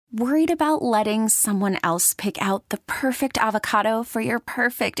Worried about letting someone else pick out the perfect avocado for your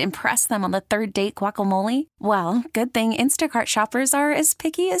perfect impress them on the third date guacamole? Well, good thing Instacart shoppers are as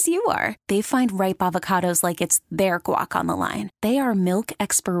picky as you are. They find ripe avocados like it's their guac on the line. They are milk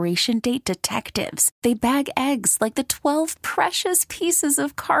expiration date detectives. They bag eggs like the 12 precious pieces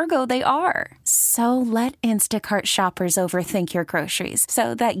of cargo they are. So let Instacart shoppers overthink your groceries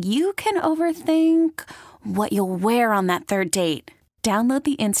so that you can overthink what you'll wear on that third date. Download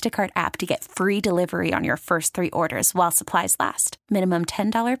the Instacart app to get free delivery on your first 3 orders while supplies last. Minimum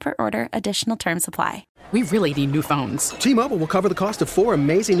 $10 per order. Additional terms apply. We really need new phones. T-Mobile will cover the cost of 4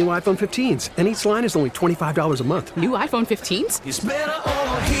 amazing new iPhone 15s, and each line is only $25 a month. New iPhone 15s? It's better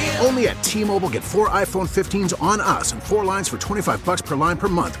over here. Only at T-Mobile, get 4 iPhone 15s on us and 4 lines for $25 per line per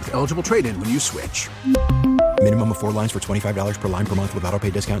month with eligible trade-in when you switch. Minimum of 4 lines for $25 per line per month with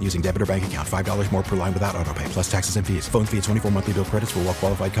autopay discount using debit or bank account. $5 more per line without autopay, plus taxes and fees. Phone fee at 24 monthly bill credits for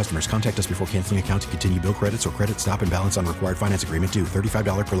well-qualified customers. Contact us before canceling account to continue bill credits or credit stop and balance on required finance agreement due.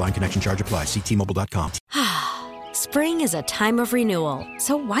 $35 per line connection charge applies. See T-Mobile.com. Spring is a time of renewal,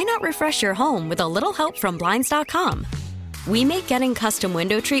 so why not refresh your home with a little help from Blinds.com? We make getting custom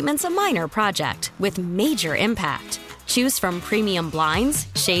window treatments a minor project with major impact. Choose from premium blinds,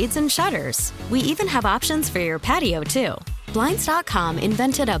 shades, and shutters. We even have options for your patio, too. Blinds.com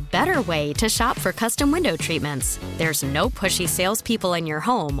invented a better way to shop for custom window treatments. There's no pushy salespeople in your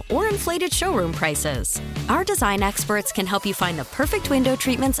home or inflated showroom prices. Our design experts can help you find the perfect window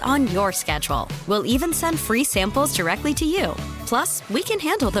treatments on your schedule. We'll even send free samples directly to you. Plus, we can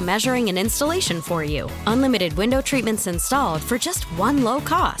handle the measuring and installation for you. Unlimited window treatments installed for just one low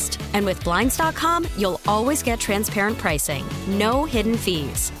cost. And with Blinds.com, you'll always get transparent pricing. No hidden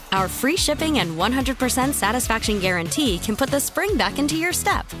fees. Our free shipping and 100% satisfaction guarantee can put the spring back into your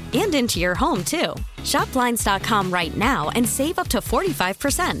step and into your home, too. Shop Blinds.com right now and save up to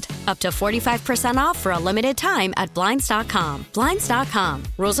 45%. Up to 45% off for a limited time at Blinds.com. Blinds.com.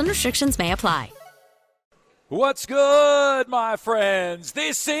 Rules and restrictions may apply. What's good, my friends?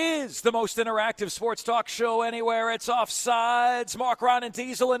 This is the most interactive sports talk show anywhere. It's Offsides. Mark, Ron, and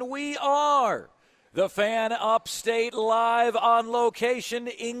Diesel, and we are the Fan Upstate, live on location,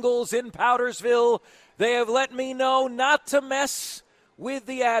 Ingalls in Powdersville. They have let me know not to mess with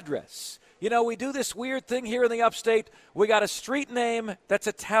the address. You know, we do this weird thing here in the Upstate. We got a street name that's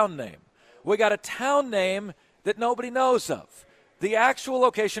a town name. We got a town name that nobody knows of. The actual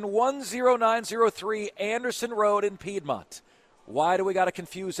location, 10903 Anderson Road in Piedmont. Why do we got to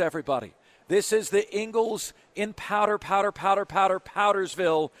confuse everybody? This is the Ingalls in Powdersville,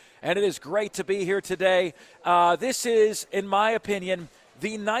 and it is great to be here today. This is, in my opinion,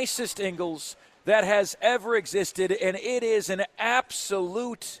 the nicest Ingalls that has ever existed, and it is an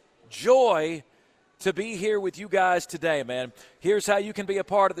absolute joy to be here with you guys today, man. Here's how you can be a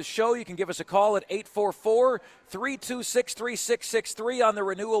part of the show. You can give us a call at 844-326-3663 on the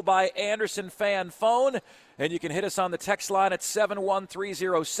Renewal by Anderson fan phone. And you can hit us on the text line at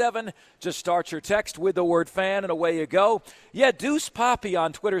 71307. Just start your text with the word fan, and away you go. Yeah, Deuce Poppy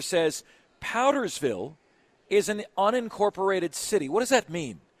on Twitter says, Powdersville is an unincorporated city. What does that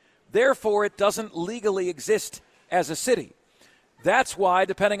mean? Therefore, it doesn't legally exist as a city. That's why,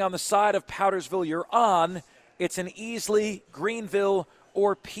 depending on the side of Powdersville you're on, it's an Easley, Greenville,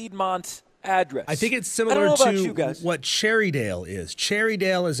 or Piedmont address. I think it's similar to what Cherrydale is.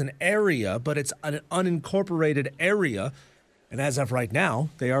 Cherrydale is an area, but it's an unincorporated area. And as of right now,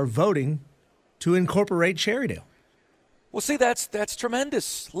 they are voting to incorporate Cherrydale. Well, see, that's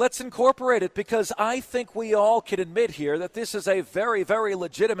tremendous. Let's incorporate it, because I think we all can admit here that this is a very, very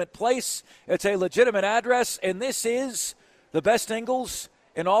legitimate place. It's a legitimate address, and this is the best Ingalls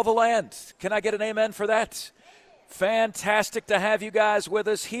in all the land. Can I get an amen for that? Fantastic to have you guys with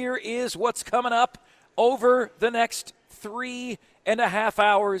us. Here is what's coming up over the next 3.5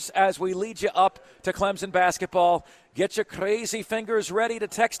 hours as we lead you up to Clemson basketball. Get your crazy fingers ready to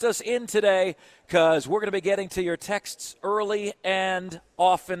text us in today, because we're going to be getting to your texts early and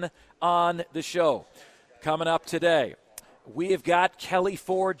often on the show. Coming up today, we have got Kelly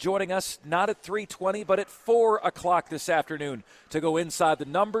Ford joining us, not at 3:20, but at 4 o'clock this afternoon to go inside the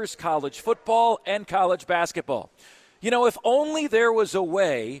numbers, college football, and college basketball. You know, if only there was a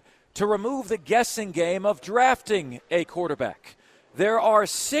way to remove the guessing game of drafting a quarterback. There are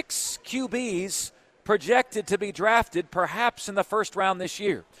 6 QBs projected to be drafted perhaps in the first round this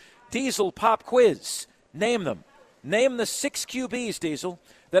year. Diesel, pop quiz. Name them. Name the 6 QBs, Diesel,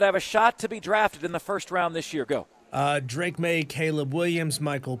 that have a shot to be drafted in the first round this year. Go. Drake May, Caleb Williams,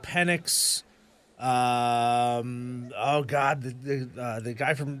 Michael Penix. The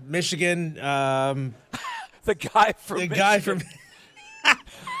guy from Michigan. The guy from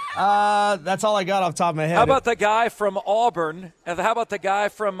That's all I got off the top of my head. How about the guy from Auburn? And how about the guy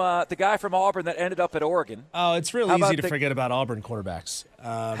from Auburn that ended up at Oregon? Oh, it's really easy to forget about Auburn quarterbacks.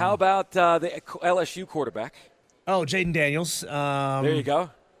 How about the LSU quarterback? Oh, Jaden Daniels. There you go.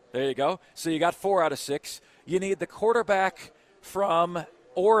 There you go. So you got 4 out of 6. You need the quarterback from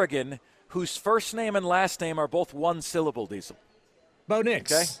Oregon whose first name and last name are both one-syllable, Diesel. Bo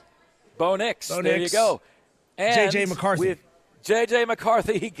Nix. Okay. Bo Nix. There you go. And J.J. McCarthy. J.J.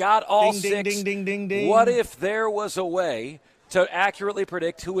 McCarthy, he got all 6. Ding, ding, ding, ding. What if there was a way to accurately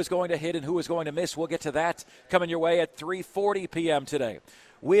predict who was going to hit and who was going to miss? We'll get to that coming your way at 3:40 p.m. today.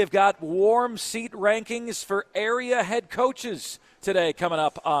 We've got warm seat rankings for area head coaches today coming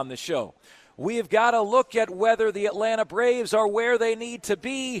up on the show. We've got to look at whether the Atlanta Braves are where they need to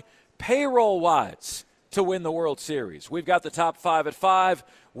be payroll-wise to win the World Series. We've got the top 5 at 5.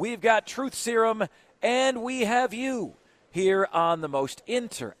 We've got Truth Serum, and we have you here on the most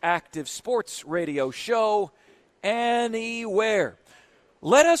interactive sports radio show anywhere.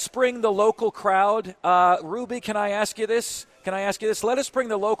 Let us bring the local crowd. Ruby, can I ask you this? Let us bring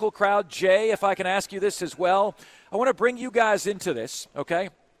the local crowd. Jay, if I can ask you this as well. I want to bring you guys into this, okay?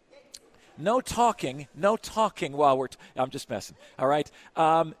 No talking while I'm just messing, all right?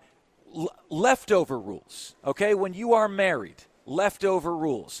 Leftover rules, okay? When you are married, leftover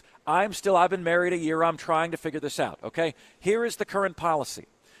rules. I've been married a year. I'm trying to figure this out, okay? Here is the current policy.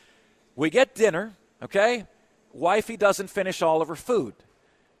 We get dinner, okay? Wifey doesn't finish all of her food.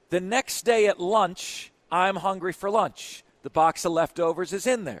 The next day at lunch, I'm hungry for lunch. The box of leftovers is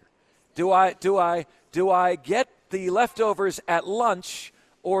in there. Do I get the leftovers at lunch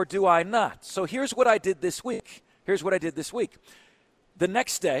or do I not? So here's what I did this week. The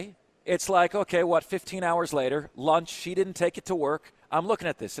next day, it's like, okay, 15 hours later, lunch, she didn't take it to work. I'm looking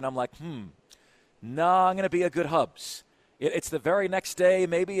at this, and I'm like, no, I'm going to be a good hubs. It's the very next day.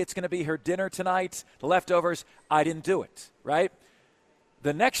 Maybe it's going to be her dinner tonight, the leftovers. I didn't do it, right?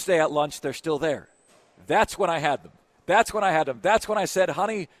 The next day at lunch, they're still there. That's when I had them. That's when I said,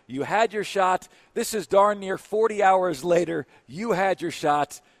 honey, you had your shot. This is darn near 40 hours later. You had your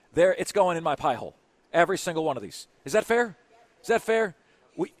shot. There, it's going in my pie hole. Every single one of these. Is that fair? Is that fair?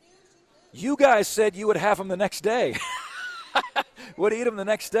 You guys said you would have them the next day. Would eat them the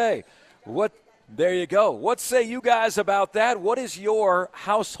next day. There you go. What say you guys about that? What is your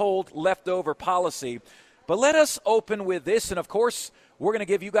household leftover policy? But let us open with this. And, of course, we're going to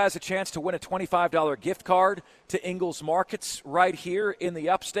give you guys a chance to win a $25 gift card to Ingles Markets right here in the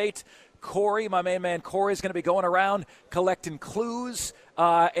upstate. Corey, my main man Corey, is going to be going around collecting clues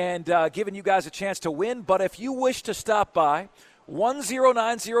and giving you guys a chance to win. But if you wish to stop by,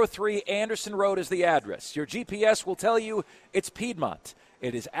 10903 Anderson Road is the address. Your GPS will tell you it's Piedmont.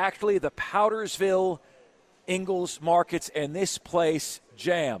 It is actually the Powdersville Ingles Markets, and this place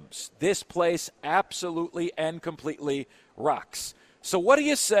jams. This place absolutely and completely rocks. So what do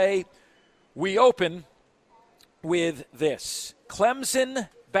you say we open with this? Clemson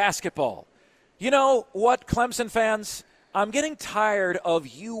basketball. You know what, Clemson fans? I'm getting tired of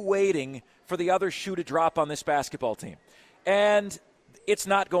you waiting for the other shoe to drop on this basketball team. And it's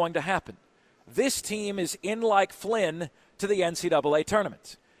not going to happen. This team is in like Flynn to the NCAA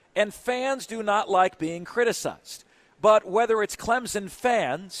tournament. And fans do not like being criticized. But whether it's Clemson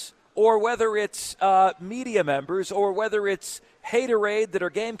fans or whether it's media members or whether it's haterade that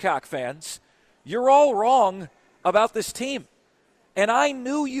are Gamecock fans, you're all wrong about this team. And I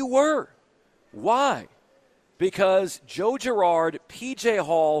knew you were. Why? Because Joe Girard, P.J.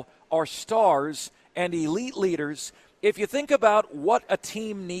 Hall are stars and elite leaders. If you think about what a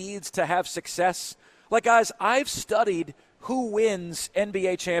team needs to have success, like, guys, I've studied who wins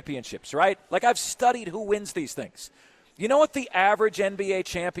NBA championships, right? Like, I've studied who wins these things. You know what the average NBA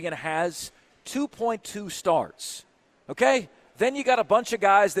champion has? 2.2 stars, okay? Then you got a bunch of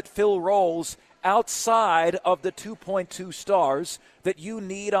guys that fill roles outside of the 2.2 stars that you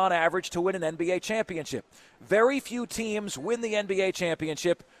need on average to win an NBA championship. Very few teams win the NBA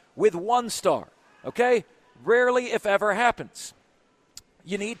championship with 1 star, okay? Rarely, if ever, happens.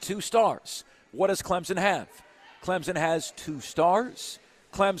 You need 2 stars. What does Clemson have? Clemson has 2 stars.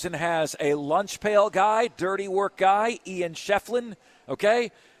 Clemson has a lunch pail guy, dirty work guy, Ian Shefflin,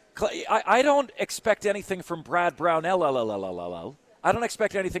 okay? I don't expect anything from Brad Brownell. I don't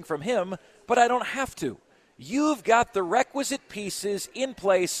expect anything from him, but I don't have to. You've got the requisite pieces in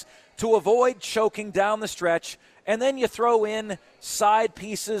place to avoid choking down the stretch, and then you throw in side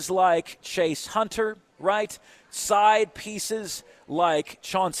pieces like Chase Hunter, right? Side pieces like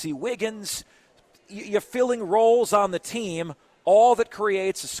Chauncey Wiggins. You're filling roles on the team, all that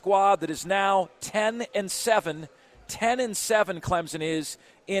creates a squad that is now 10-7 10-7 Clemson is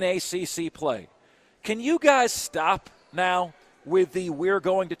in ACC play. Can you guys stop now with the we're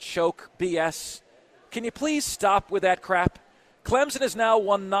going to choke BS? Can you please stop with that crap? Clemson has now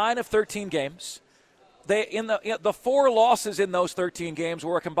won 9 of 13 games. The 4 losses in those 13 games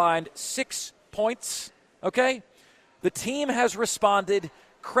were a combined 6 points, okay? The team has responded.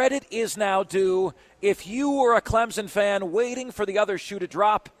 Credit is now due. If you were a Clemson fan waiting for the other shoe to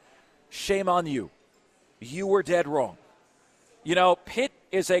drop, shame on you. You were dead wrong. You know, Pitt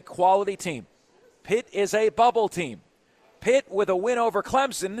is a quality team. Pitt is a bubble team. Pitt, with a win over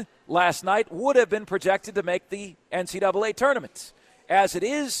Clemson last night, would have been projected to make the NCAA tournament. As it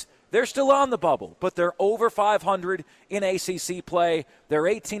is, they're still on the bubble, but they're over 500 in ACC play. They're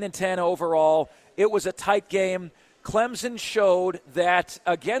 18-10 overall. It was a tight game. Clemson showed that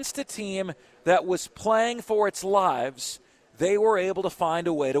against a team that was playing for its lives, they were able to find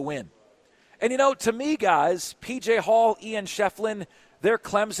a way to win. And, you know, to me, guys, P.J. Hall, Ian Shefflin, they're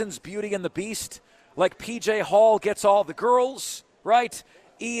Clemson's Beauty and the Beast. Like P.J. Hall gets all the girls, right?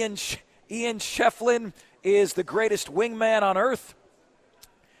 Ian Shefflin is the greatest wingman on earth.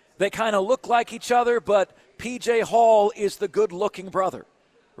 They kind of look like each other, but P.J. Hall is the good-looking brother,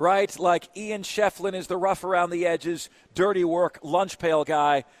 right? Like Ian Shefflin is the rough around the edges, dirty work, lunch pail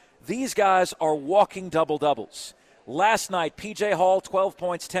guy. These guys are walking double-doubles. Last night, P.J. Hall, 12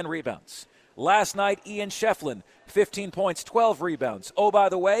 points, 10 rebounds. Last night, Ian Shefflin, 15 points, 12 rebounds. Oh, by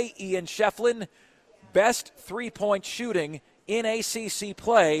the way, Ian Shefflin, best three-point shooting in ACC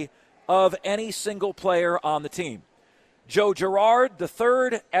play of any single player on the team. Joe Girard, the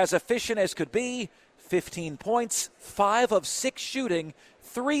third, as efficient as could be, 15 points, 5 of 6 shooting,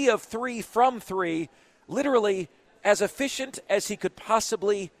 3 of 3 from 3, literally as efficient as he could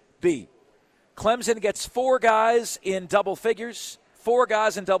possibly be. Clemson gets 4 guys in double figures, 4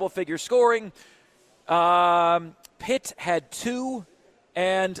 guys in double figure scoring. Pitt had 2,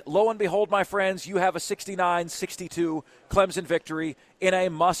 and lo and behold, my friends, you have a 69-62 Clemson victory in a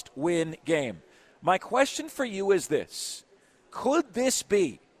must-win game. My question for you is this. Could this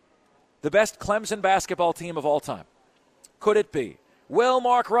be the best Clemson basketball team of all time? Could it be? Well,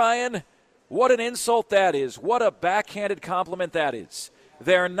 Mark Ryan, what an insult that is. What a backhanded compliment that is.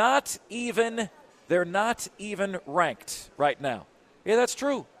 They're not even ranked right now. Yeah, that's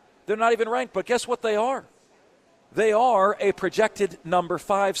true. They're not even ranked, but guess what they are? They are a projected number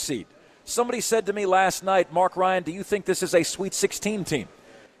 5 seed. Somebody said to me last night, Mark Ryan, do you think this is a Sweet 16 team?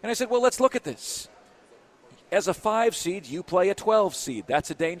 And I said, well, let's look at this. As a 5 seed, you play a 12 seed.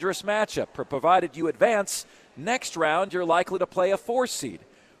 That's a dangerous matchup. Provided you advance, next round you're likely to play a 4 seed.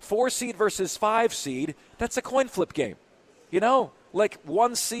 4 seed versus 5 seed, that's a coin flip game. You know, like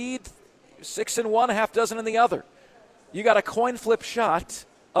 1 seed, 6 in one, half dozen in the other. You got a coin flip shot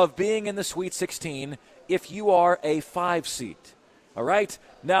of being in the Sweet 16 if you are a 5 seed. All right?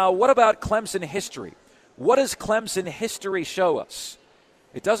 Now, what about Clemson history? What does Clemson history show us?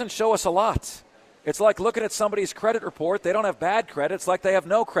 It doesn't show us a lot. It's like looking at somebody's credit report. They don't have bad credit. It's like they have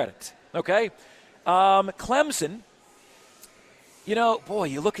no credit. Okay? Clemson, you know, boy,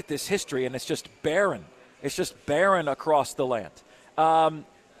 you look at this history and it's just barren. It's just barren across the land.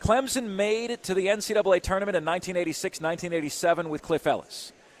 Clemson made it to the NCAA tournament in 1986, 1987 with Cliff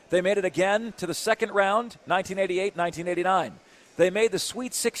Ellis. They made it again to the second round, 1988, 1989. They made the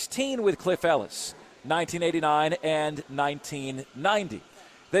Sweet 16 with Cliff Ellis, 1989 and 1990.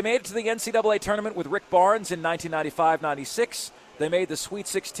 They made it to the NCAA tournament with Rick Barnes in 1995-96. They made the Sweet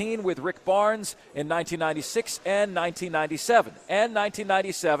 16 with Rick Barnes in 1996 and 1997, and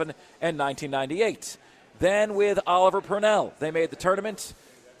 1997 and 1998. Then with Oliver Purnell, they made the tournament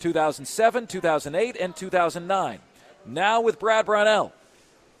 2007, 2008, and 2009. Now with Brad Brownell,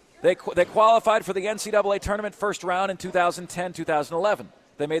 they qualified for the NCAA tournament first round in 2010, 2011.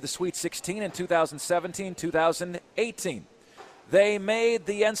 They made the Sweet 16 in 2017, 2018. They made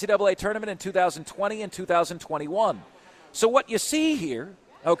the NCAA tournament in 2020 and 2021. So what you see here,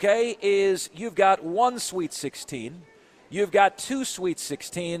 okay, is you've got 1 Sweet 16, you've got 2 Sweet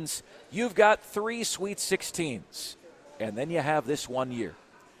 16s, you've got 3 Sweet 16s, and then you have this one year.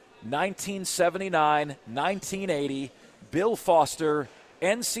 1979, 1980, Bill Foster,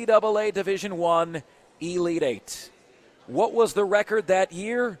 NCAA Division I, Elite 8. What was the record that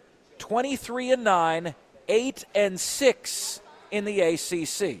year? 23-9, 8-6 in the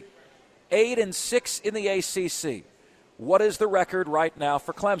ACC. 8-6 in the ACC. What is the record right now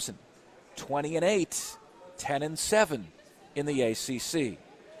for Clemson? 20-8, 10-7 in the ACC.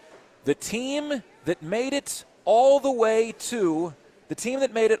 The team that made it all the way to the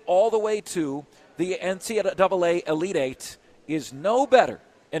NCAA Elite 8 is no better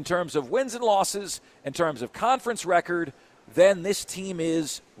in terms of wins and losses, in terms of conference record, than this team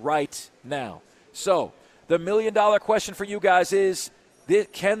is right now. So the $1 million question for you guys is,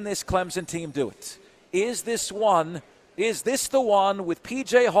 can this Clemson team do it? Is this the one with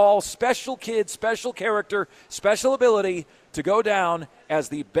P.J. Hall, special kid, special character, special ability to go down as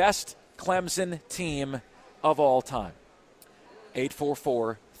the best Clemson team of all time?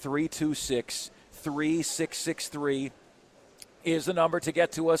 844-326-3663 is the number to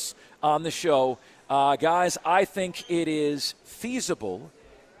get to us on the show. Guys, I think it is feasible,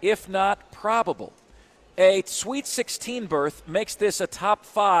 if not probable. A Sweet 16 berth makes this a top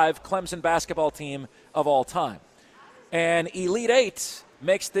 5 Clemson basketball team of all time. And Elite 8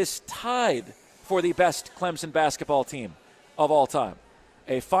 makes this tied for the best Clemson basketball team of all time.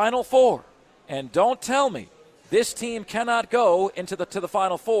 A Final Four, and don't tell me this team cannot go to the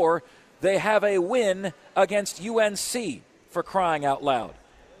Final Four. They have a win against UNC, for crying out loud.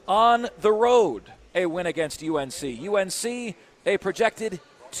 On the road, a win against UNC. UNC, a projected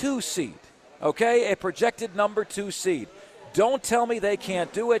 2 seed. Okay, a projected number 2 seed. Don't tell me they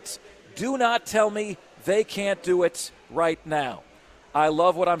can't do it. Do not tell me they can't do it right now. I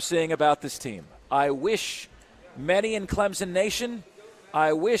love what I'm seeing about this team. I wish many in Clemson Nation,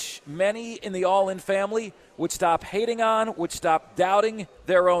 I wish many in the All-In family would stop hating on, would stop doubting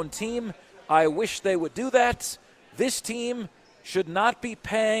their own team. I wish they would do that. This team should not be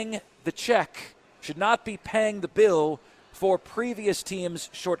paying the check, should not be paying the bill for previous teams'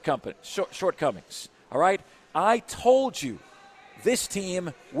 shortcomings. All right? I told you this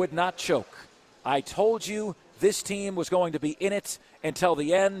team would not choke. I told you this team was going to be in it until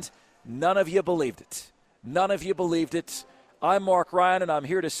the end. None of you believed it. None of you believed it. I'm Mark Ryan, and I'm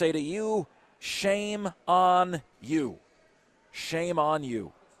here to say to you, shame on you. Shame on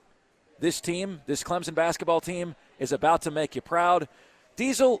you. This team, this Clemson basketball team, is about to make you proud.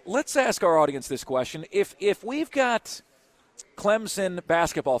 Diesel, let's ask our audience this question. If we've got Clemson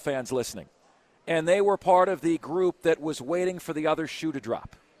basketball fans listening, and they were part of the group that was waiting for the other shoe to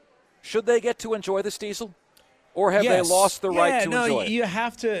drop, should they get to enjoy this, Diesel? Or have they lost the right to enjoy it? You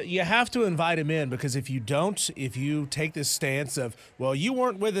have to invite him in, because if you don't, if you take this stance of, well, you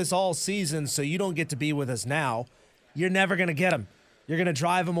weren't with us all season, so you don't get to be with us now, you're never going to get him. You're going to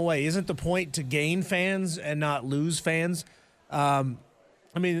drive them away. Isn't the point to gain fans and not lose fans? There's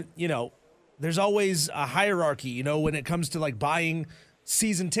always a hierarchy, when it comes to like buying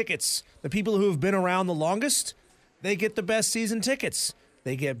season tickets. The people who have been around the longest, they get the best season tickets.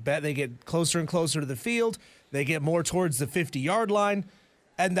 They get closer and closer to the field. They get more towards the 50-yard line.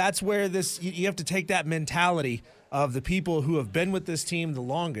 And that's where you have to take that mentality of the people who have been with this team the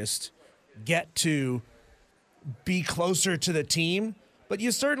longest get to be closer to the team. But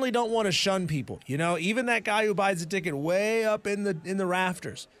you certainly don't want to shun people. Even that guy who buys a ticket way up in the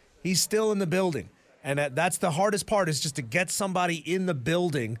rafters, he's still in the building. And that's the hardest part, is just to get somebody in the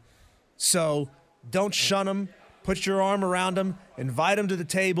building. So don't shun them. Put your arm around them. Invite them to the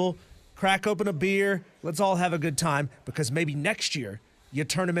table. Crack open a beer. Let's all have a good time, because maybe next year you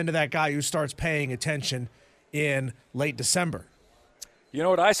turn him into that guy who starts paying attention in late December. You know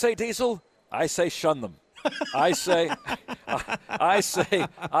what I say, Diesel? I say shun them. I say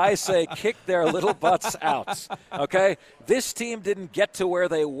kick their little butts out, okay? This team didn't get to where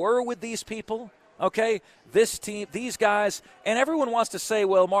they were with these people, okay? This team, these guys, and everyone wants to say,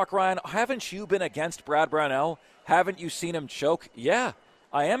 well, Mark Ryan, haven't you been against Brad Brownell? Haven't you seen him choke? Yeah,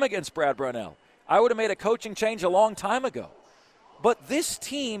 I am against Brad Brownell. I would have made a coaching change a long time ago. But this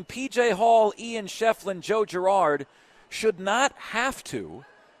team, P.J. Hall, Ian Shefflin, Joe Girard, should not have to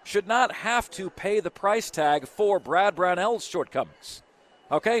pay the price tag for Brad Brownell's shortcomings.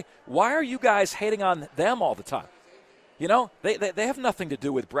 Okay? Why are you guys hating on them all the time? They have nothing to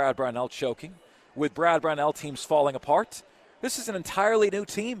do with Brad Brownell choking, with Brad Brownell teams falling apart. This is an entirely new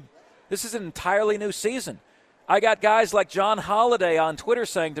team. This is an entirely new season. I got guys like John Holliday on Twitter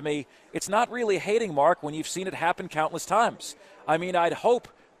saying to me, it's not really hating, Mark, when you've seen it happen countless times. I mean, I'd hope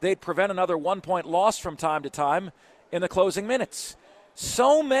they'd prevent another 1-point loss from time to time in the closing minutes.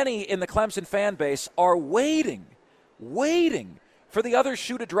 So many in the Clemson fan base are waiting for the other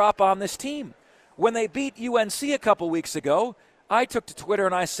shoe to drop on this team. When they beat UNC a couple weeks ago, I took to Twitter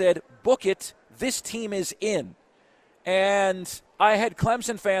and I said, book it, this team is in. And I had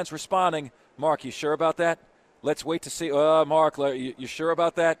Clemson fans responding, Mark, you sure about that? Let's wait to see. Mark, you sure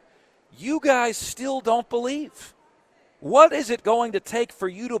about that? You guys still don't believe. What is it going to take for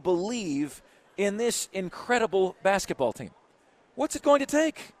you to believe in this incredible basketball team? What's it going to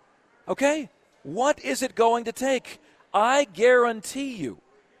take? Okay? What is it going to take? I guarantee you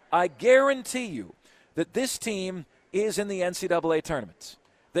that this team is in the NCAA tournament.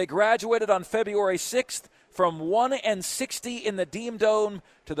 They graduated on February 6th from 1-60 in the Dean Dome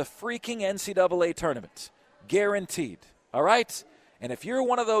to the freaking NCAA tournament. Guaranteed. All right? And if you're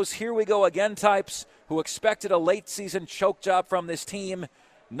one of those here we go again types who expected a late season choke job from this team,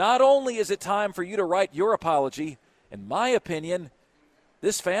 not only is it time for you to write your apology, in my opinion,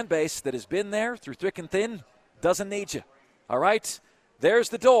 this fan base that has been there through thick and thin doesn't need you. All right? There's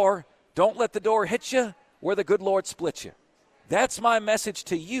the door. Don't let the door hit you where the good Lord split you. That's my message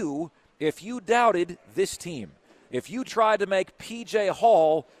to you if you doubted this team. If you tried to make P.J.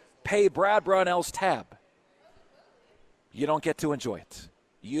 Hall pay Brad Brownell's tab, you don't get to enjoy it.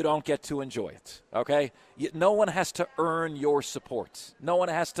 You don't get to enjoy it, okay? No one has to earn your support. No one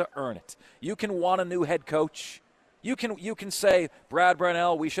has to earn it. You can want a new head coach. You can say, Brad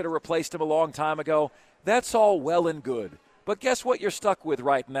Brownell, we should have replaced him a long time ago. That's all well and good. But guess what you're stuck with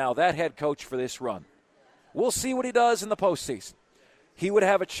right now, that head coach for this run. We'll see what he does in the postseason. He would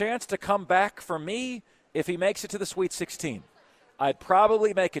have a chance to come back for me if he makes it to the Sweet 16. I'd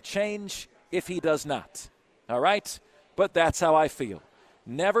probably make a change if he does not. All right? But that's how I feel.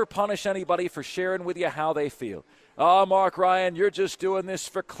 Never punish anybody for sharing with you how they feel. Oh, Mark Ryan, you're just doing this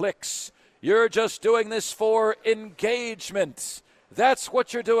for clicks. You're just doing this for engagement. That's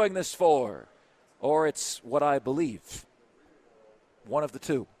what you're doing this for. Or it's what I believe. One of the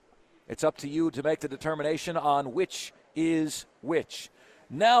two. It's up to you to make the determination on which is which.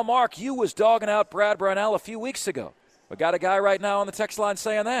 Now, Mark, you was dogging out Brad Brownell a few weeks ago. We got a guy right now on the text line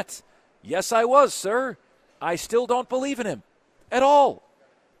saying that. Yes, I was, sir. I still don't believe in him at all.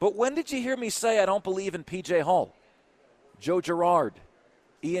 But when did you hear me say I don't believe in P.J. Hall, Joe Girard,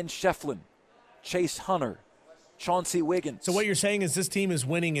 Ian Shefflin, Chase Hunter, Chauncey Wiggins? So what you're saying is this team is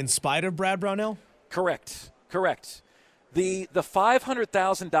winning in spite of Brad Brownell? Correct. The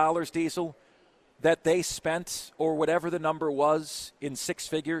 $500,000, Diesel, that they spent, or whatever the number was, in six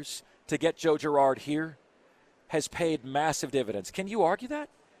figures to get Joe Girard here, has paid massive dividends. Can you argue that?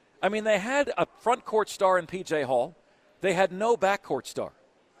 I mean, they had a front court star in P.J. Hall. They had no backcourt star.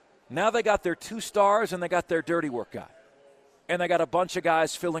 Now they got their two stars and they got their dirty work guy. And they got a bunch of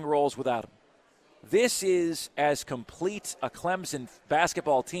guys filling roles without him. This is as complete a Clemson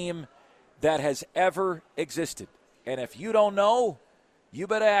basketball team that has ever existed. And if you don't know, you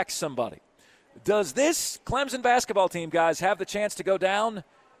better ask somebody. Does this Clemson basketball team, guys, have the chance to go down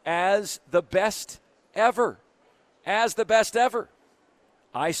as the best ever? As the best ever?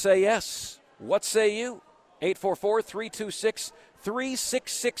 I say yes. What say you?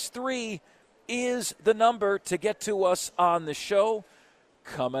 844-326-3663 is the number to get to us on the show.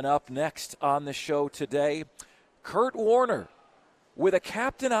 Coming up next on the show today, Kurt Warner with a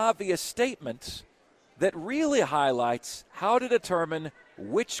Captain Obvious statement that really highlights how to determine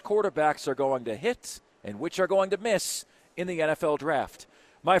which quarterbacks are going to hit and which are going to miss in the NFL draft.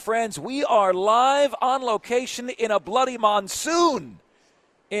 My friends, we are live on location in a bloody monsoon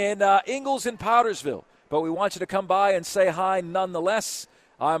in Ingalls and Powdersville. But we want you to come by and say hi nonetheless.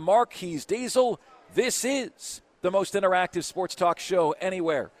 I'm Mark, he's Diesel. This is the most interactive sports talk show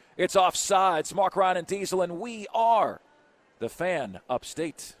anywhere. It's Offsides, Mark, Ryan, and Diesel, and we are the Fan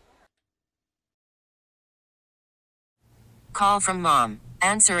Upstate. Call from mom.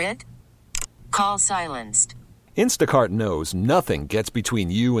 Answer it. Call silenced. Instacart knows nothing gets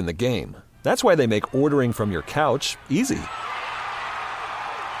between you and the game. That's why they make ordering from your couch easy.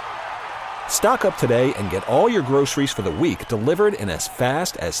 Stock up today and get all your groceries for the week delivered in as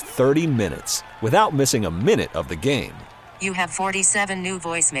fast as 30 minutes without missing a minute of the game. You have 47 new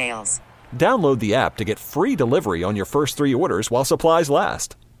voicemails. Download the app to get free delivery on your first 3 orders while supplies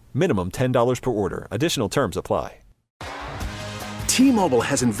last. Minimum $10 per order. Additional terms apply. T-Mobile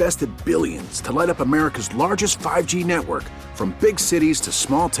has invested billions to light up America's largest 5G network, from big cities to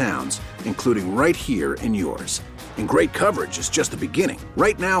small towns, including right here in yours. And great coverage is just the beginning.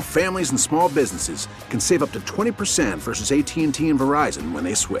 Right now, families and small businesses can save up to 20% versus AT&T and Verizon when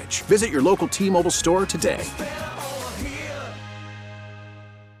they switch. Visit your local T-Mobile store today.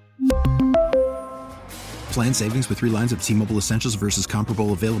 Plan savings with 3 lines of T-Mobile Essentials versus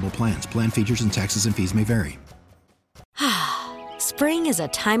comparable available plans. Plan features and taxes and fees may vary. Spring is a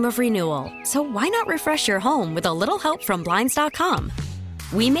time of renewal, so why not refresh your home with a little help from Blinds.com?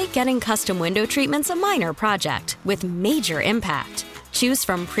 We make getting custom window treatments a minor project with major impact. Choose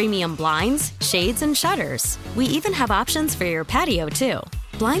from premium blinds, shades, and shutters. We even have options for your patio, too.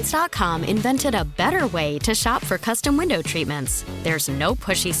 Blinds.com invented a better way to shop for custom window treatments. There's no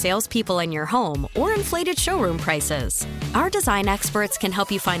pushy salespeople in your home or inflated showroom prices. Our design experts can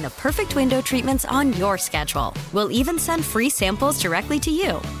help you find the perfect window treatments on your schedule. We'll even send free samples directly to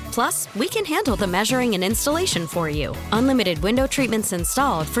you. Plus, we can handle the measuring and installation for you. Unlimited window treatments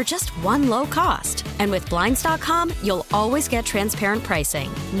installed for just one low cost. And with Blinds.com, you'll always get transparent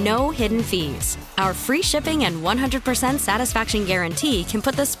pricing. No hidden fees. Our free shipping and 100% satisfaction guarantee can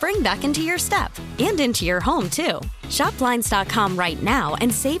put the spring back into your step and into your home, too. Shop Blinds.com right now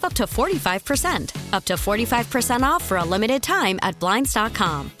and save up to 45%. Up to 45% off for a limited time at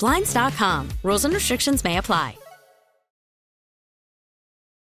Blinds.com. Blinds.com. Rules and restrictions may apply.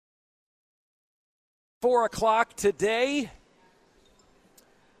 4 o'clock today.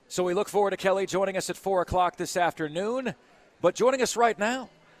 So we look forward to Kelly joining us at 4 o'clock this afternoon. But joining us right now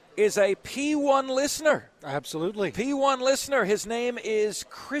is a P1 listener. Absolutely. P1 listener. His name is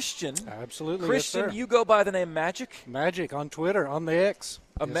Christian. Absolutely. Christian, yes, sir. You go by the name Magic? Magic on Twitter, on the X.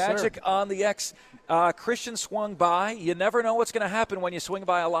 Magic sir. On the X. Christian swung by. You never know what's going to happen when you swing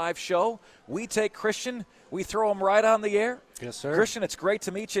by a live show. We take Christian. We throw him right on the air. Yes, sir. Christian, it's great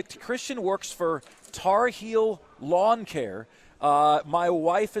to meet you. Christian works for Tar Heel Lawn Care. My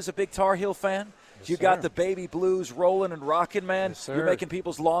wife is a big Tar Heel fan. Yes, you sir. got the baby blues rolling and rocking, man. Yes, sir. You're making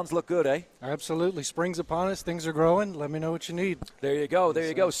people's lawns look good, eh? Absolutely. Spring's upon us. Things are growing. Let me know what you need. There you go. There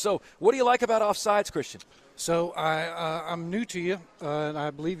you go. So what do you like about Offsides, Christian? So I'm new to you, and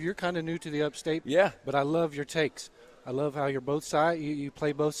I believe you're kind of new to the upstate. Yeah. But I love your takes. I love how you're both sides. You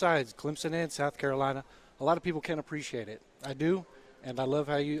play both sides, Clemson and South Carolina. A lot of people can't appreciate it. I do, and I love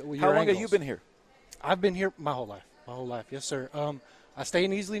how you. How long have you been here? I've been here my whole life. My whole life, yes, sir. I stay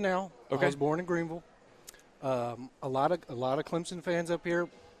in Easley now. Okay. I was born in Greenville. A lot of Clemson fans up here,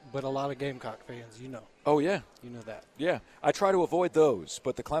 but a lot of Gamecock fans. You know. Oh yeah. You know that. Yeah, I try to avoid those,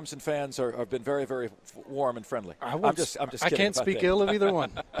 but the Clemson fans have been very, very warm and friendly. I'm just kidding. I can't speak ill of either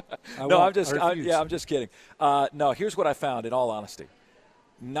one. I'm just kidding. No, here's what I found. In all honesty,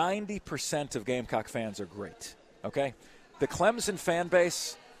 90% of Gamecock fans are great. Okay, the Clemson fan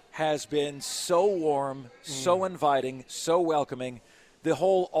base has been so warm, so inviting, so welcoming. The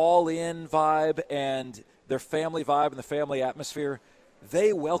whole all-in vibe and their family vibe and the family atmosphere,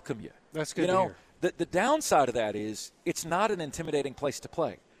 they welcome you. That's good to hear. The downside of that is it's not an intimidating place to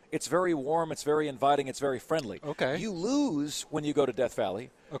play. It's very warm, it's very inviting, it's very friendly. Okay. You lose when you go to Death Valley,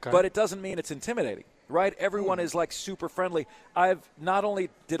 okay, but it doesn't mean it's intimidating, right? Everyone is like super friendly. Not only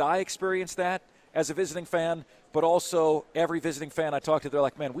did I experience that as a visiting fan, but also every visiting fan I talk to, they're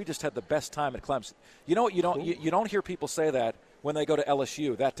like, man, we just had the best time at Clemson. You know what? You don't hear people say that when they go to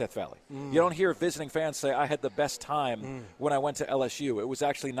LSU, that Death Valley. You don't hear visiting fans say, I had the best time when I went to LSU. It was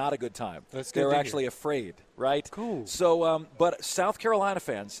actually not a good time. They were actually afraid, right? Cool. So, but South Carolina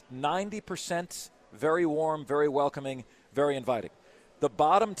fans, 90% very warm, very welcoming, very inviting. The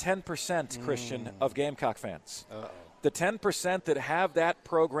bottom 10%, Christian, of Gamecock fans. The 10% that have that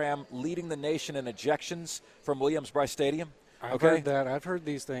program leading the nation in ejections from Williams-Brice Stadium. I've heard that. I've heard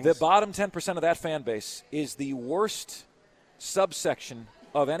these things. The bottom 10% of that fan base is the worst subsection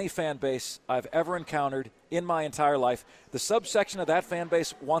of any fan base I've ever encountered in my entire life. The subsection of that fan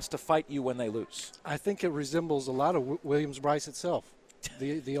base wants to fight you when they lose. I think it resembles a lot of Williams-Brice itself.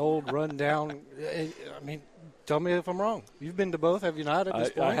 The old rundown. I mean, tell me if I'm wrong. You've been to both, have you not, at this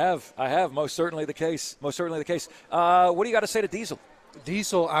point? I have. Most certainly the case. What do you got to say to Diesel?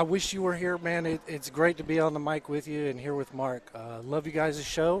 Diesel, I wish you were here, man. It's great to be on the mic with you and here with Mark. Love you guys'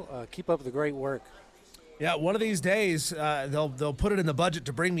 show. Keep up the great work. Yeah, one of these days they'll put it in the budget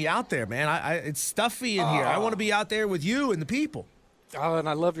to bring me out there, man. It's stuffy in here. I want to be out there with you and the people. Oh, and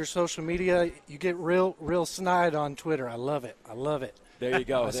I love your social media. You get real snide on Twitter. I love it. There you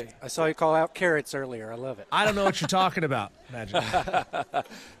go. I saw you call out carrots earlier. I love it. I don't know what you're talking about, Magic.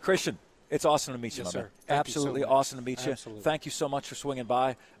 Christian, it's awesome to meet you, yes, my sir. man. Absolutely awesome to meet you. Absolutely. Thank you so much for swinging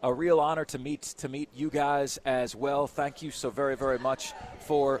by. A real honor to meet you guys as well. Thank you so very, very much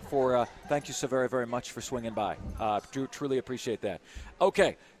for swinging by. Truly appreciate that.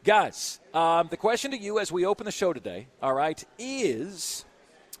 Okay, guys, the question to you as we open the show today, all right, is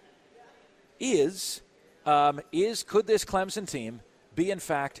could this Clemson team be, in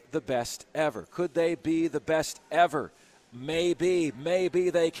fact, the best ever? Could they be the best ever? Maybe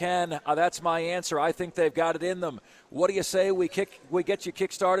they can. That's my answer. I think they've got it in them. What do you say we get you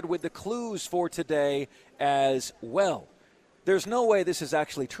kick-started with the clues for today as well? There's no way this is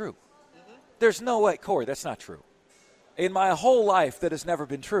actually true. There's no way. Corey, that's not true. In my whole life, that has never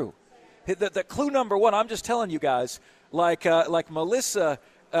been true. The clue number one, I'm just telling you guys, like Melissa,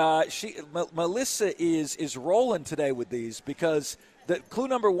 Melissa is rolling today with these because the clue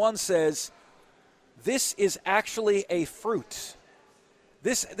number one says, this is actually a fruit.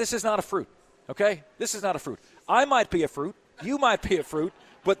 This is not a fruit, okay? This is not a fruit. I might be a fruit. You might be a fruit.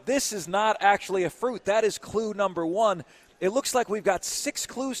 But this is not actually a fruit. That is clue number one. It looks like we've got 6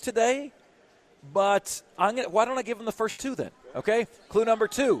 clues today, but why don't I give them the first 2 then? Okay? Clue number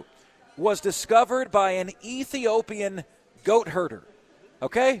 2 was discovered by an Ethiopian goat herder.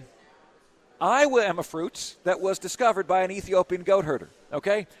 Okay? I am a fruit that was discovered by an Ethiopian goat herder.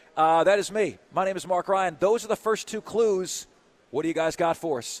 Okay? That is me. My name is Mark Ryan. Those are the first 2 clues. What do you guys got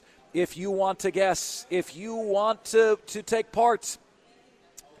for us? If you want to guess, if you want to take part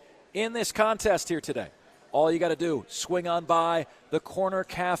in this contest here today, all you got to do, swing on by the Corner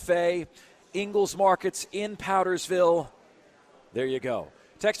Cafe, Ingalls Markets in Powdersville. There you go.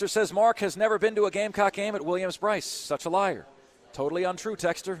 Texter says, Mark has never been to a Gamecock game at Williams-Brice. Such a liar. Totally untrue,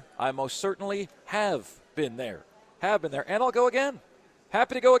 Texter. I most certainly have been there. And I'll go again.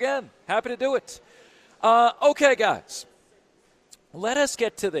 Happy to go again. Happy to do it. Okay, guys. Let us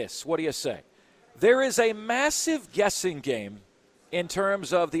get to this. What do you say? There is a massive guessing game in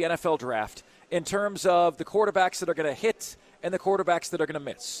terms of the NFL draft, in terms of the quarterbacks that are going to hit and the quarterbacks that are going to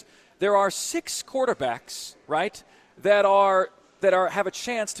miss. There are 6 quarterbacks, right, that have a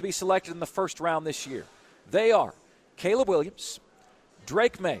chance to be selected in the first round this year. They are Caleb Williams,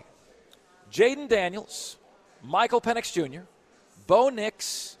 Drake May, Jaden Daniels, Michael Penix Jr., Bo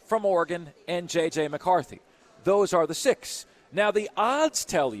Nix from Oregon, and J.J. McCarthy. Those are the 6. Now, the odds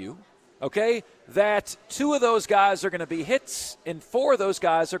tell you, okay, that 2 of those guys are going to be hits and 4 of those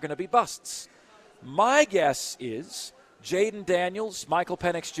guys are going to be busts. My guess is Jaden Daniels, Michael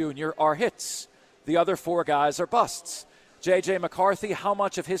Penix Jr. are hits. The other 4 guys are busts. J.J. McCarthy, how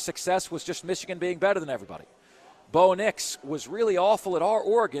much of his success was just Michigan being better than everybody? Bo Nix was really awful at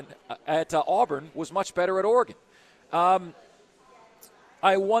Auburn, was much better at Oregon.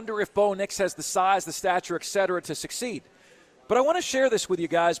 I wonder if Bo Nix has the size, the stature, et cetera, to succeed. But I want to share this with you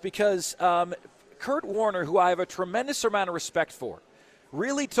guys because Kurt Warner, who I have a tremendous amount of respect for,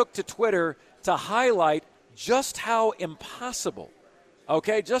 really took to Twitter to highlight just how impossible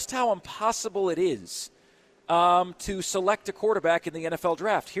it is to select a quarterback in the NFL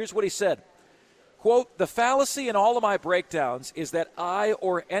draft. Here's what he said. Quote, the fallacy in all of my breakdowns is that I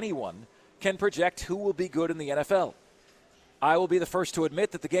or anyone can project who will be good in the NFL. I will be the first to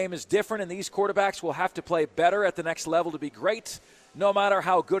admit that the game is different and these quarterbacks will have to play better at the next level to be great, no matter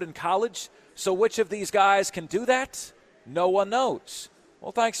how good in college. So which of these guys can do that? No one knows.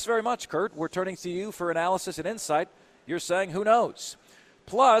 Well, thanks very much, Kurt. We're turning to you for analysis and insight. You're saying who knows.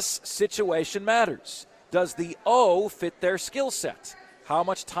 Plus, situation matters. Does the O fit their skill set? How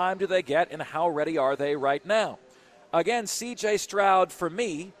much time do they get and how ready are they right now? Again, C.J. Stroud, for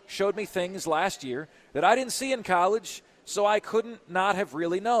me, showed me things last year that I didn't see in college, so I couldn't not have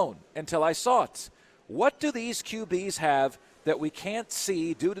really known until I saw it. What do these QBs have that we can't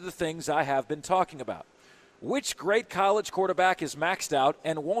see due to the things I have been talking about? Which great college quarterback is maxed out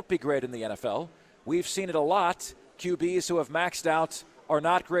and won't be great in the NFL? We've seen it a lot. QBs who have maxed out are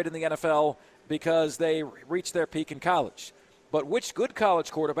not great in the NFL because they reach their peak in college. But which good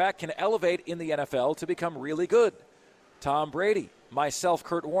college quarterback can elevate in the NFL to become really good? Tom Brady, myself,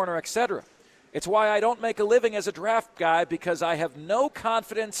 Kurt Warner, etc. It's why I don't make a living as a draft guy, because I have no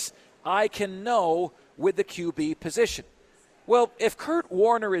confidence I can know with the QB position. Well, if Kurt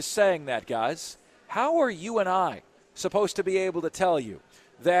Warner is saying that, guys, how are you and I supposed to be able to tell you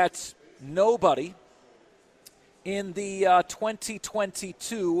that nobody in the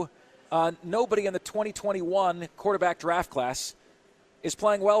 2021 quarterback draft class is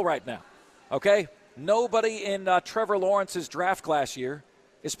playing well right now? Okay? Nobody in Trevor Lawrence's draft class year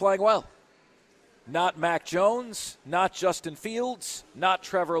is playing well. Not Mac Jones, not Justin Fields, not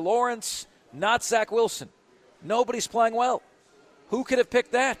Trevor Lawrence, not Zach Wilson. Nobody's playing well. Who could have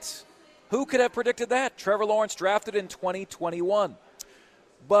picked that? Who could have predicted that? Trevor Lawrence drafted in 2021.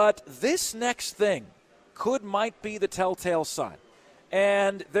 But this next thing might be the telltale sign.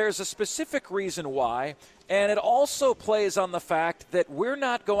 And there's a specific reason why, and it also plays on the fact that we're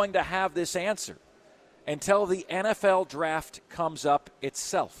not going to have this answer until the NFL draft comes up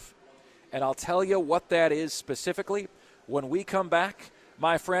itself. And I'll tell you what that is specifically when we come back.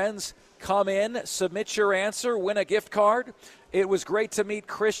 My friends, come in, submit your answer, win a gift card. It was great to meet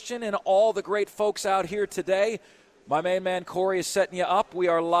Christian and all the great folks out here today. My main man Corey is setting you up. We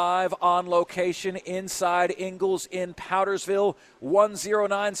are live on location inside Ingalls in Powdersville,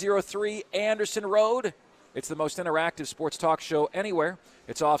 10903 Anderson Road. It's the most interactive sports talk show anywhere.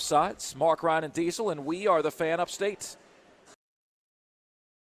 It's Offsides, Mark, Ryan, and Diesel, and we are the fan upstate.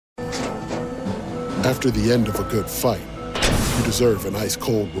 After the end of a good fight, you deserve an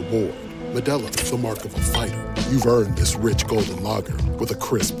ice-cold reward. Modelo is the mark of a fighter. You've earned this rich golden lager with a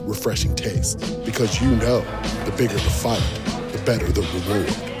crisp, refreshing taste. Because you know, the bigger the fight, the better the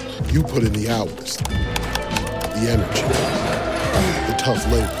reward. You put in the hours, the energy, the tough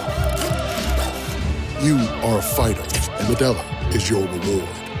labor. You are a fighter, and Modelo is your reward.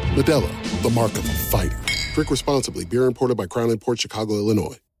 Modelo, the mark of a fighter. Drink responsibly. Beer imported by Crown Imports, Chicago,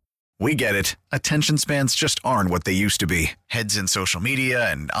 Illinois. We get it. Attention spans just aren't what they used to be. Heads in social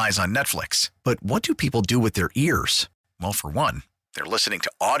media and eyes on Netflix. But what do people do with their ears? Well, for one, they're listening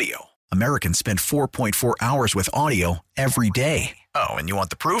to audio. Americans spend 4.4 hours with audio every day. Oh, and you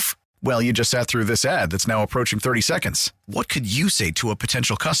want the proof? Well, you just sat through this ad that's now approaching 30 seconds. What could you say to a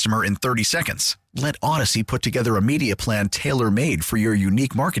potential customer in 30 seconds? Let Odyssey put together a media plan tailor-made for your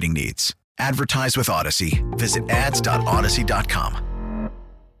unique marketing needs. Advertise with Odyssey. Visit ads.odyssey.com.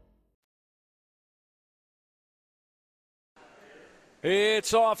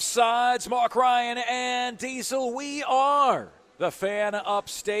 It's Offsides, Mark Ryan and Diesel. We are the Fan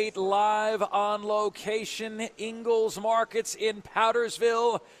Upstate, live on location, Ingalls Markets in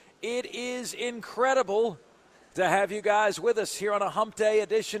Powdersville. It is incredible to have you guys with us here on a Hump Day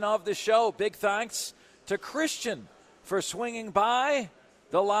edition of the show. Big thanks to Christian for swinging by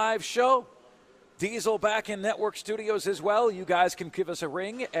the live show. Diesel back in network studios as well. You guys can give us a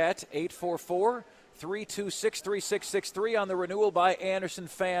ring at 844-326-3663 on the Renewal by Anderson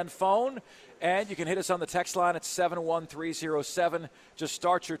fan phone. And you can hit us on the text line at 71307. Just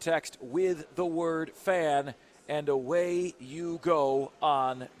start your text with the word fan, and away you go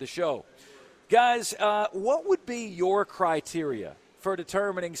on the show. Guys, what would be your criteria for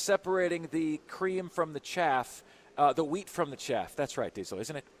determining, separating the cream from the chaff, the wheat from the chaff? That's right, Diesel,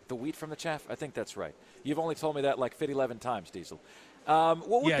 isn't it? The wheat from the chaff? I think that's right. You've only told me that like 11 times, Diesel. What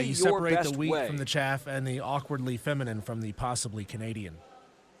would be you your separate best the wheat way? from the chaff and the awkwardly feminine from the possibly Canadian.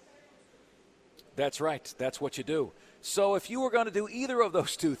 That's right. That's what you do. So if you were going to do either of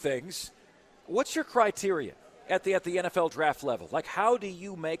those two things, what's your criteria at the NFL draft level? Like, how do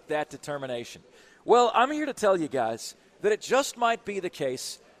you make that determination? Well, I'm here to tell you guys that it just might be the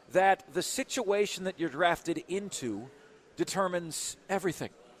case that the situation that you're drafted into determines everything,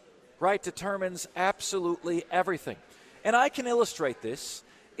 right? Determines absolutely everything. And I can illustrate this.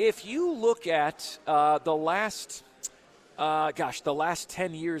 If you look at the last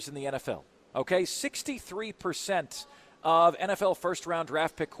 10 years in the NFL, okay, 63% of NFL first-round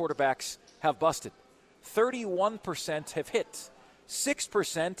draft pick quarterbacks have busted. 31% have hit.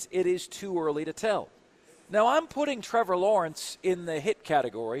 6% it is too early to tell. Now, I'm putting Trevor Lawrence in the hit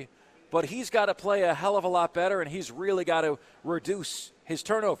category, but he's got to play a hell of a lot better, and he's really got to reduce his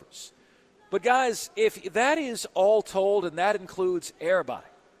turnovers. But, guys, if that is all told, and that includes everybody,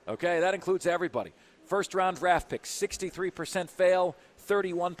 okay, that includes everybody. First-round draft picks, 63% fail,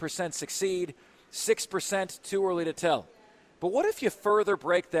 31% succeed, 6% too early to tell. But what if you further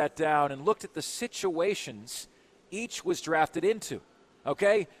break that down and looked at the situations each was drafted into,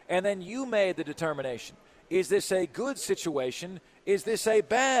 okay? And then you made the determination. Is this a good situation? Is this a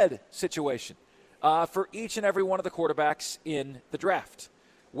bad situation for each and every one of the quarterbacks in the draft?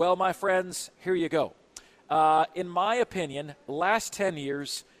 Well, my friends, here you go. In my opinion, last 10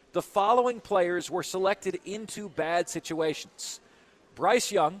 years, the following players were selected into bad situations: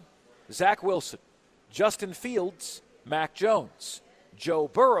 Bryce Young, Zach Wilson, Justin Fields, Mac Jones, Joe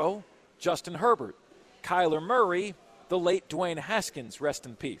Burrow, Justin Herbert, Kyler Murray, the late Dwayne Haskins, rest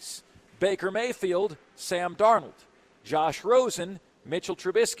in peace, Baker Mayfield, Sam Darnold, Josh Rosen, Mitchell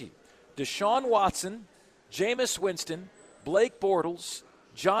Trubisky, Deshaun Watson, Jameis Winston, Blake Bortles,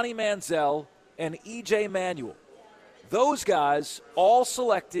 Johnny Manziel, and E.J. Manuel. Those guys all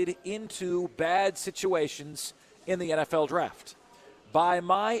selected into bad situations in the NFL draft. By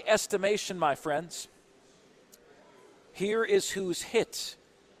my estimation, my friends, here is who's hit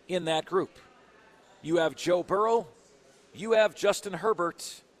in that group. You have Joe Burrow, you have Justin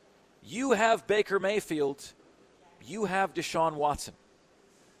Herbert, you have Baker Mayfield, you have Deshaun Watson.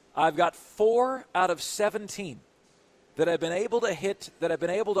 I've got 4 out of 17 that have been able to hit, that have been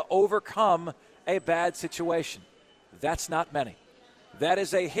able to overcome a bad situation. That's not many. That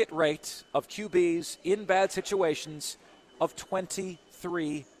is a hit rate of QBs in bad situations of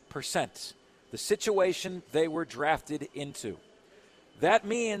 23%. The situation they were drafted into. That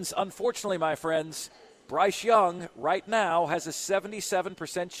means, unfortunately, my friends, Bryce Young right now has a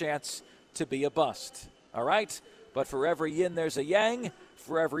 77% chance to be a bust. All right? But for every yin, there's a yang.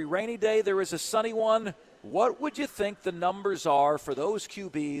 For every rainy day, there is a sunny one. What would you think the numbers are for those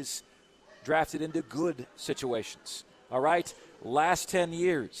QBs drafted into good situations? All right? Last 10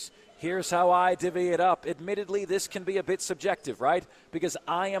 years. Here's how I divvy it up. Admittedly, this can be a bit subjective, right? Because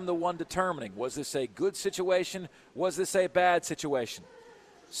I am the one determining, was this a good situation? Was this a bad situation?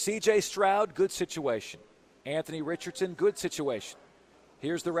 C.J. Stroud, good situation. Anthony Richardson, good situation.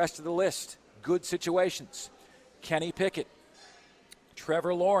 Here's the rest of the list. Good situations. Kenny Pickett,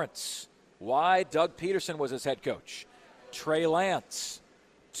 Trevor Lawrence. Why? Doug Peterson was his head coach. Trey Lance,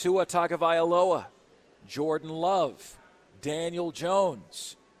 Tua Tagovailoa, Jordan Love, Daniel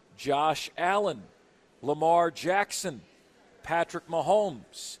Jones, Josh Allen, Lamar Jackson, Patrick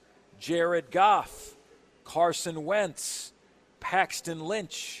Mahomes, Jared Goff, Carson Wentz, Paxton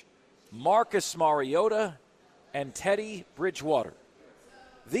Lynch, Marcus Mariota, and Teddy Bridgewater.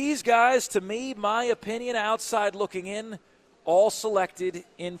 These guys, to me, my opinion, outside looking in, all selected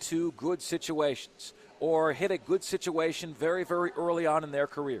into good situations or hit a good situation very, very early on in their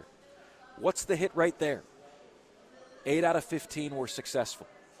career. What's the hit rate there? 8 out of 15 were successful.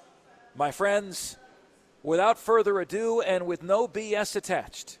 My friends, without further ado and with no BS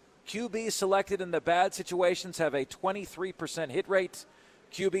attached, QB selected in the bad situations have a 23% hit rate.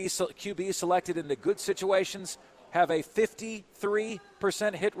 QB selected in the good situations have a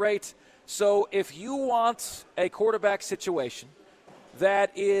 53% hit rate. So if you want a quarterback situation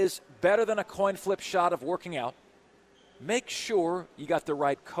that is better than a coin flip shot of working out, make sure you got the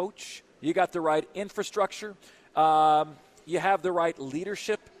right coach, you got the right infrastructure, you have the right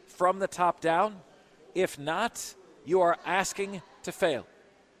leadership from the top down. If not, you are asking to fail.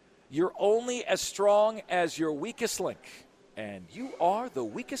 You're only as strong as your weakest link, and you are the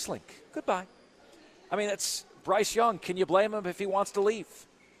weakest link. Goodbye. I mean, that's Bryce Young. Can you blame him if he wants to leave?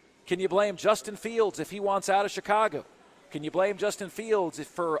 Can you blame Justin Fields if he wants out of Chicago? Can you blame Justin Fields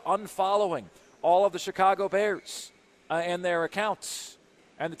for unfollowing all of the Chicago Bears and their accounts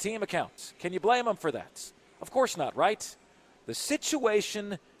and the team accounts? Can you blame him for that? Of course not, right? The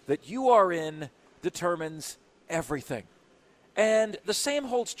situation that you are in determines everything. And the same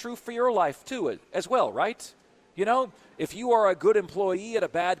holds true for your life, too, as well, right? You know, if you are a good employee at a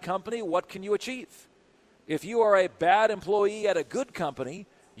bad company, what can you achieve? If you are a bad employee at a good company,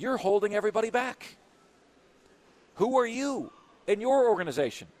 you're holding everybody back. Who are you in your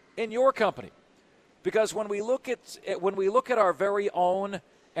organization, in your company? Because when we look at our very own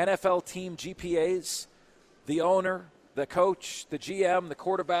NFL team GPAs, the owner, the coach, the GM, the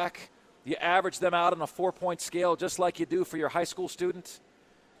quarterback, you average them out on a 4-point scale just like you do for your high school student.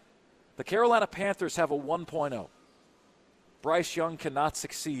 The Carolina Panthers have a 1.0. Bryce Young cannot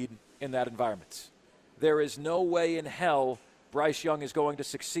succeed in that environment. There is no way in hell Bryce Young is going to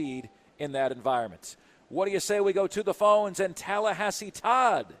succeed in that environment. What do you say we go to the phones and Tallahassee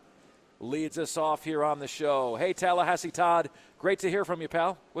Todd leads us off here on the show. Hey, Tallahassee Todd, great to hear from you,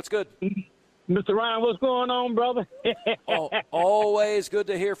 pal. What's good? Mr. Ryan, what's going on, brother? Always good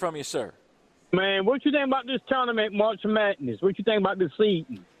to hear from you, sir. Man, what you think about this tournament, March Madness? What you think about this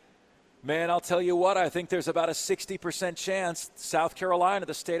season? Man, I'll tell you what, I think there's about a 60% chance South Carolina,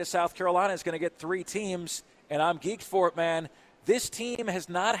 the state of South Carolina, is going to get 3 teams, and I'm geeked for it, man. This team has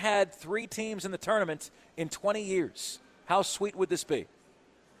not had 3 teams in the tournament in 20 years. How sweet would this be?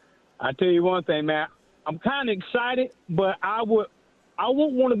 I tell you one thing, man. I'm kind of excited, but I wouldn't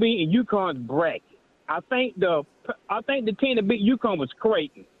want to be in UConn's bracket. I think the team that beat UConn was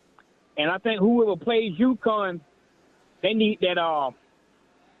Creighton, and I think whoever plays UConn, they need that.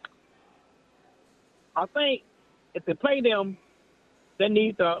 I think if they play them, they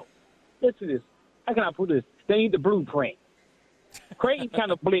need the. Listen to this. How can I put this? They need the blueprint. Creighton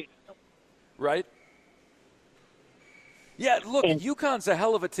kind of blitzed. Right. Yeah, look, UConn's a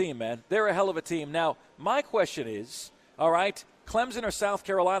hell of a team, man. They're a hell of a team. Now, my question is, all right, Clemson or South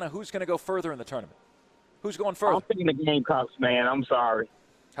Carolina, who's going to go further in the tournament? Who's going further? I'm thinking the Gamecocks, man. I'm sorry.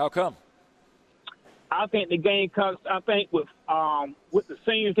 How come? I think the Gamecocks. I think with the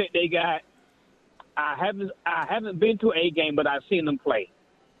seniors that they got, I haven't been to a game, but I've seen them play.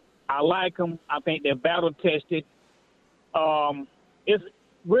 I like them. I think they're battle tested. It's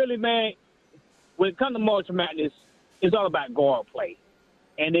really, man, when it comes to March Madness, it's all about guard play.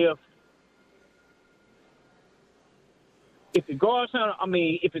 And if the guards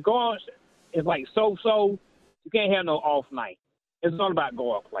is like so, you can't have no off night. It's all about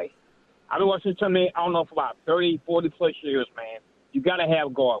guard play. I've been watching tournament, I don't know, for about 30, 40 plus years, man. You got to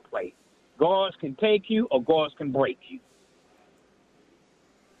have guard play. Guards can take you or guards can break you.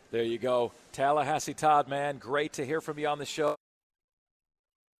 There you go. Tallahassee Todd, man, great to hear from you on the show.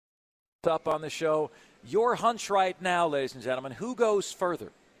 Up on the show. Your hunch right now, ladies and gentlemen, who goes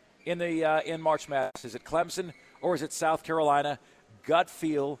further in March Madness? Is it Clemson or is it South Carolina? Gut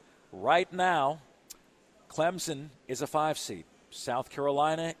feel right now, Clemson is a 5 seed. South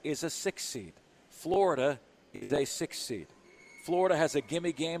Carolina is a 6 seed. Florida is a 6 seed. Florida has a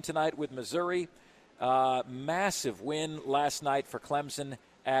gimme game tonight with Missouri. Massive win last night for Clemson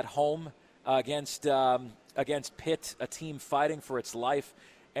at home against Pitt, a team fighting for its life.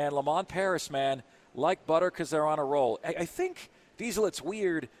 And Lamont Paris, man, like butter because they're on a roll. I think, Diesel, it's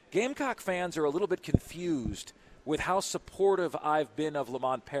weird. Gamecock fans are a little bit confused with how supportive I've been of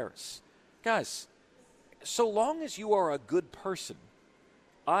Lamont Paris. Guys, so long as you are a good person,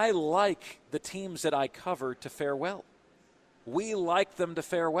 I like the teams that I cover to fare well. We like them to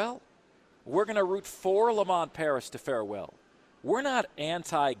fare well. We're going to root for Lamont Paris to fare well. We're not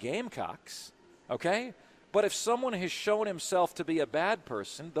anti-Gamecocks, okay? But if someone has shown himself to be a bad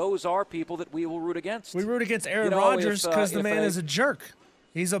person, those are people that we will root against. We root against Aaron Rodgers because the man is a jerk.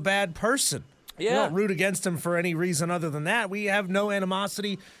 He's a bad person. Yeah. We don't root against him for any reason other than that. We have no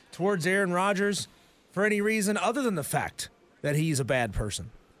animosity towards Aaron Rodgers for any reason other than the fact that he's a bad person.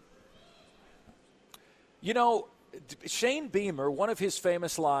 You know, Shane Beamer, one of his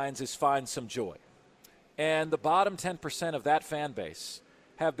famous lines is "find some joy." And the bottom 10% of that fan base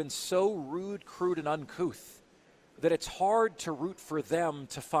have been so rude, crude, and uncouth that it's hard to root for them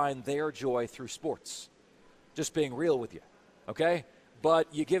to find their joy through sports. Just being real with you, okay?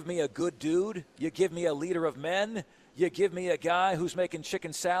 But you give me a good dude, you give me a leader of men, you give me a guy who's making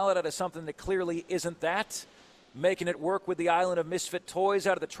chicken salad out of something that clearly isn't that, making it work with the island of misfit toys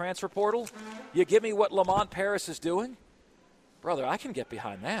out of the transfer portal, you give me what Lamont Paris is doing, brother, I can get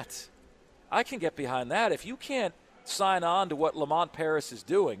behind that. I can get behind that. If you can't sign on to what Lamont Paris is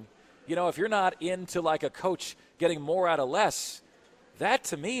doing, you know, if you're not into like a coach getting more out of less, that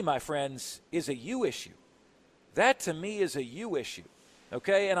to me, my friends, is a you issue. That to me is a you issue,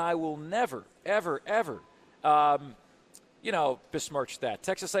 okay? And I will never, ever, ever, besmirch that.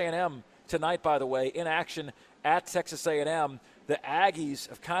 Texas A&M tonight, by the way, in action at Texas A&M. The Aggies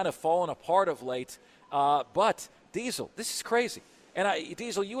have kind of fallen apart of late, but Diesel, this is crazy. And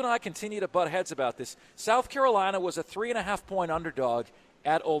Diesel, you and I continue to butt heads about this. South Carolina was a 3.5-point underdog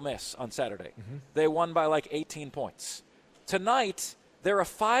at Ole Miss on Saturday. Mm-hmm. They won by like 18 points. Tonight, they're a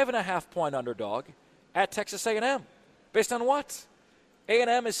 5.5-point underdog at Texas A&M. Based on what?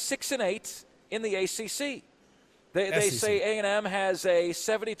 A&M is 6-8 in the ACC. They say A&M has a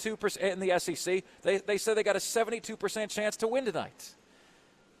 72% in the SEC. They say they got a 72% chance to win tonight.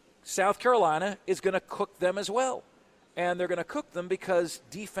 South Carolina is going to cook them as well. And they're going to cook them because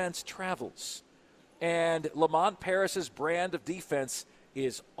defense travels. And Lamont Paris's brand of defense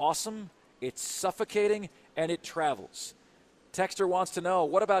is awesome, it's suffocating, and it travels. Texter wants to know,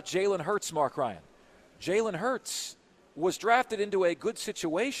 what about Jalen Hurts, Mark Ryan? Jalen Hurts was drafted into a good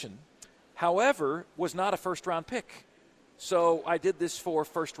situation, however, was not a first-round pick. So I did this for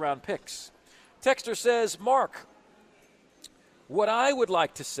first-round picks. Texter says, Mark, what I would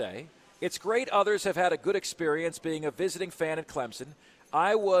like to say, it's great others have had a good experience being a visiting fan at Clemson.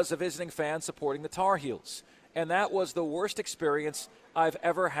 I was a visiting fan supporting the Tar Heels, and that was the worst experience I've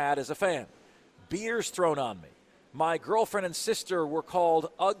ever had as a fan. Beers thrown on me. My girlfriend and sister were called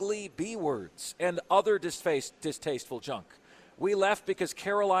ugly B words and other distasteful junk. We left because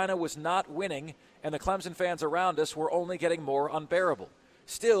Carolina was not winning, and the Clemson fans around us were only getting more unbearable.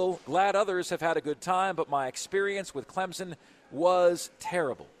 Still, glad others have had a good time, but my experience with Clemson was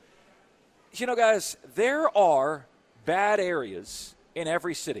terrible. You know, guys, there are bad areas in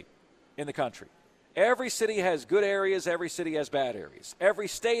every city in the country. Every city has good areas. Every city has bad areas. Every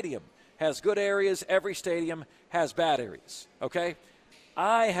stadium has good areas. Every stadium has bad areas, okay?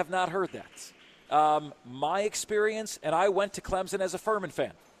 I have not heard that. My experience, and I went to Clemson as a Furman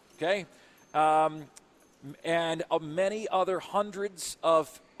fan, okay? And many other hundreds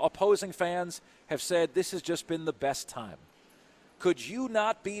of opposing fans have said this has just been the best time. Could you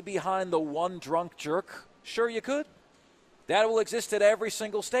not be behind the one drunk jerk? Sure you could. That will exist at every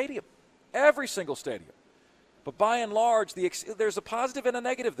single stadium. Every single stadium. But by and large, there's a positive and a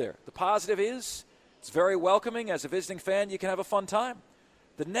negative there. The positive is it's very welcoming. As a visiting fan, you can have a fun time.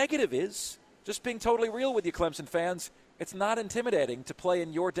 The negative is, just being totally real with you, Clemson fans, it's not intimidating to play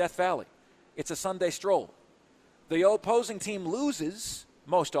in your Death Valley. It's a Sunday stroll. The opposing team loses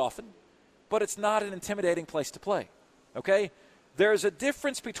most often, but it's not an intimidating place to play. Okay? There's a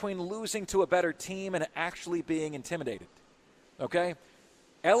difference between losing to a better team and actually being intimidated. Okay?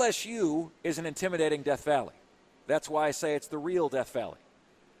 LSU is an intimidating Death Valley. That's why I say it's the real Death Valley.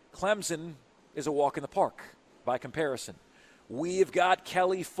 Clemson is a walk in the park by comparison. We've got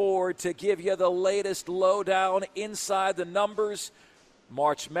Kelly Ford to give you the latest lowdown inside the numbers.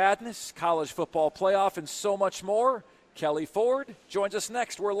 March Madness, college football playoff, and so much more. Kelly Ford joins us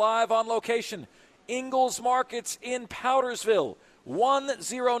next. We're live on location. Ingalls Markets in Powdersville,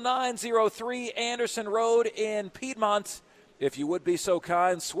 10903 Anderson Road in Piedmont. If you would be so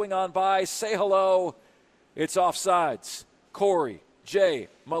kind, swing on by, say hello. It's Offsides. Corey, Jay,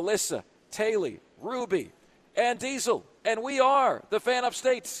 Melissa, Taylor, Ruby, and Diesel. And we are the Fan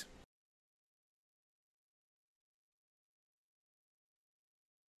Upstate.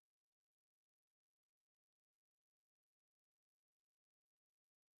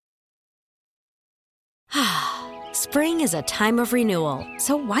 Spring is a time of renewal,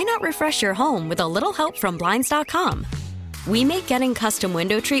 so why not refresh your home with a little help from Blinds.com? We make getting custom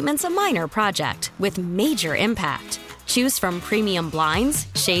window treatments a minor project with major impact. Choose from premium blinds,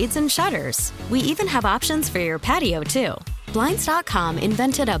 shades, and shutters. We even have options for your patio, too. Blinds.com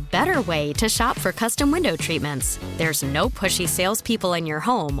invented a better way to shop for custom window treatments. There's no pushy salespeople in your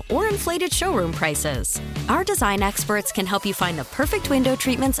home or inflated showroom prices. Our design experts can help you find the perfect window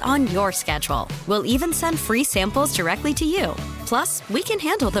treatments on your schedule. We'll even send free samples directly to you. Plus, we can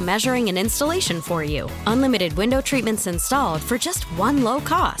handle the measuring and installation for you. Unlimited window treatments installed for just one low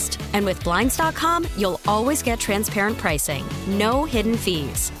cost. And with Blinds.com, you'll always get transparent pricing. No hidden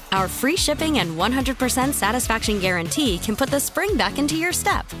fees. Our free shipping and 100% satisfaction guarantee can put the spring back into your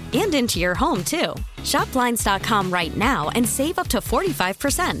step and into your home, too. Shop Blinds.com right now and save up to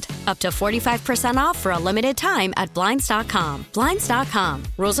 45%. Up to 45% off for a limited time at Blinds.com. Blinds.com.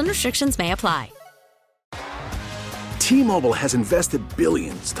 Rules and restrictions may apply. T-Mobile has invested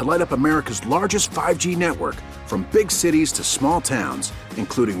billions to light up America's largest 5G network, from big cities to small towns,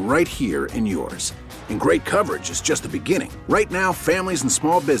 including right here in yours. And great coverage is just the beginning. Right now, families and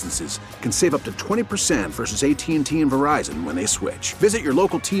small businesses can save up to 20% versus AT&T and Verizon when they switch. Visit your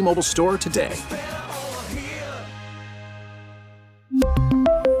local T-Mobile store today.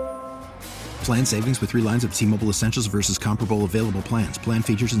 Plan savings with 3 lines of T-Mobile Essentials versus comparable available plans. Plan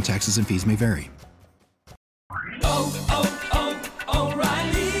features and taxes and fees may vary.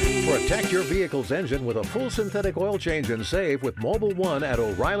 Protect your vehicle's engine with a full synthetic oil change and save with Mobil 1 at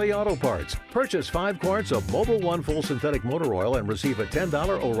O'Reilly Auto Parts. Purchase 5 quarts of Mobil 1 full synthetic motor oil and receive a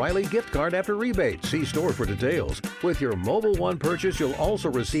 $10 O'Reilly gift card after rebate. See store for details. With your Mobil 1 purchase, you'll also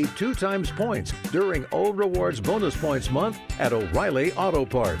receive 2 times points during O Rewards Bonus Points Month at O'Reilly Auto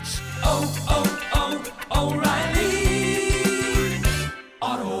Parts. O'Reilly.